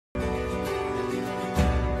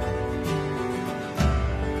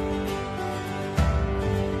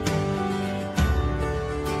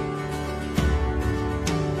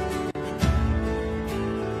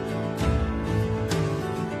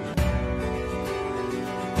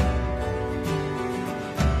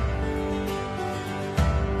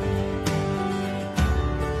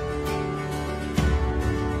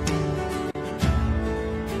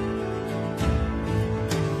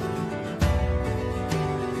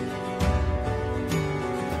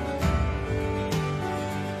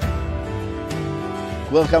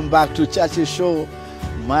Welcome back to Chachi Show.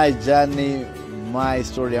 My journey, my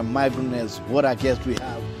story, and my goodness, what a guest we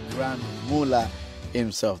have, Grand Mula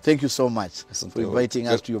himself. Thank you so much for inviting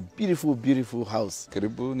us to your beautiful, beautiful house.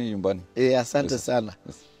 Karibuni nyumbani. Asante sana.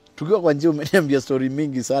 Tukiwa kwa njia umeniambia story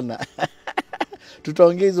mingi sana.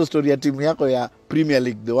 Tutaongea hizo story ya timu yako ya Premier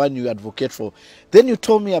League, the one you advocate for. Then you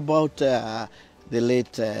told me about the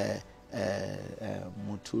late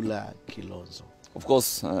Mutula Kilonzo. Of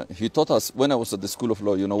course, he taught us when I was at the School of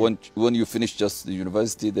Law, you know, when you finish just the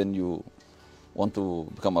university, then you want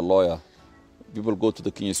to become a lawyer. People go to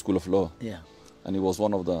the Kenya School of Law. Yeah. And he was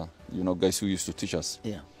one of the, guys who used to teach us.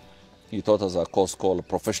 Yeah. He taught us a course called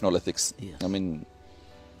Professional Ethics. Yes. I mean,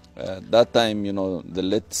 that time, the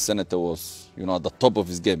late senator was, at the top of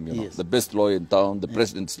his game, yes. The best lawyer in town, the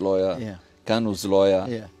president's lawyer, Kanu's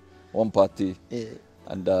lawyer, one party.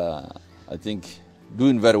 And I think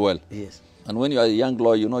doing very well. Yes. And when you are a young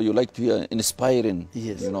lawyer, you like to hear inspiring,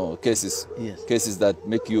 cases, cases that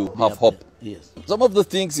make you have hope. Yes. Some of the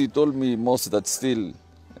things he told me most that still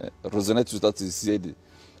resonates with us,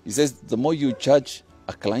 he says, the more you charge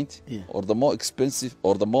a client, or the more expensive,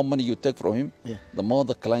 or the more money you take from him, the more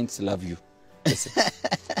the clients love you.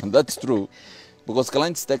 And that's true. Because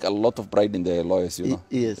clients take a lot of pride in their lawyers,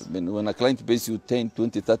 Yes. I mean, when a client pays you 10,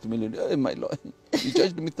 20, 30 million, hey, my lawyer, you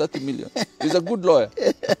charged me 30 million. He's a good lawyer.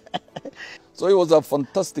 So he was a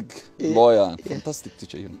fantastic lawyer, fantastic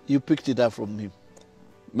teacher, You picked it up from him?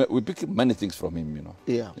 We picked many things from him,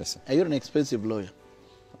 Yeah. Yes. Are you an expensive lawyer?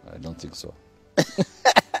 I don't think so.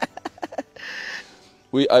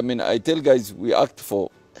 I tell guys, we act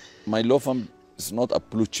for, my law firm is not a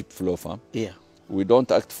blue chip law firm. Yeah. We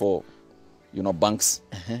don't act for, banks.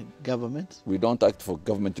 Government? We don't act for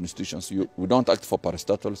government institutions. We don't act for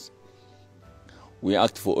parastatals. We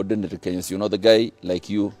act for ordinary Kenyans. The guy like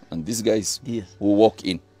you and these guys who walk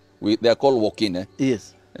in. They are called walk-in.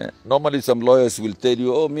 Yes. Normally some lawyers will tell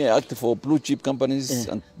you, oh, me, I act for blue chip companies,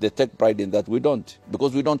 and they take pride in that. We don't,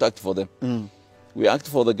 because we don't act for them. We act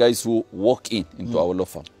for the guys who walk into our law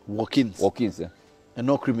firm. Walk-ins? Walk-ins, And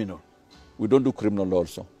no criminal? We don't do criminal law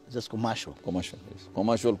also. Just commercial? Commercial, yes.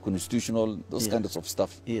 Commercial, constitutional, those kinds of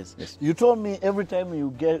stuff. Yes. You told me every time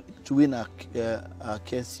you get to win a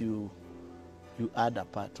case, you add a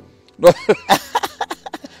part of it.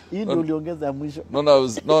 No,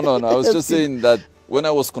 I was just saying that when I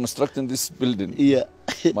was constructing this building,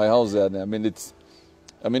 my house,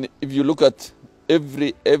 if you look at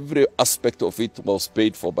every aspect of it was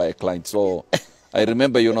paid for by a client. So I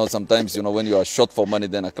remember, sometimes, when you are short for money,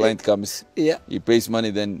 then a client comes, he pays money,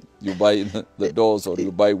 then you buy the doors or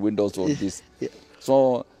you buy windows or this.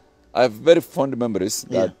 So I have very fond memories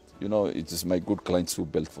that, it is my good clients who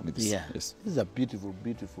built for me this. Yeah. Yes. This is a beautiful,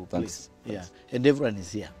 beautiful place. Thanks. Yeah. And everyone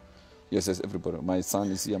is here. Yes, everybody. My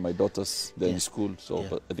son is here, my daughters, they're in school. So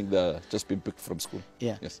but I think they're just been picked from school.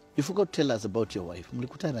 Yeah. Yes. You forgot to tell us about your wife.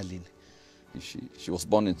 She was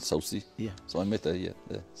born in South Sea. Yeah. So I met her here.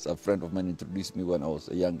 So a friend of mine introduced me when I was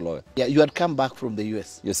a young lawyer. Yeah, you had come back from the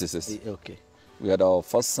US? Yes. Okay. We had our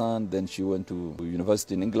first son, then she went to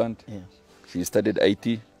university in England. Yeah. She studied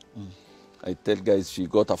IT. I tell guys she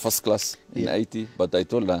got a first class in IT, but I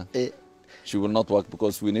told her she will not work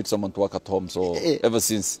because we need someone to work at home. So ever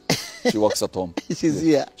since, she works at home. She's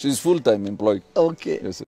here. She's full-time employed. Okay. Yes.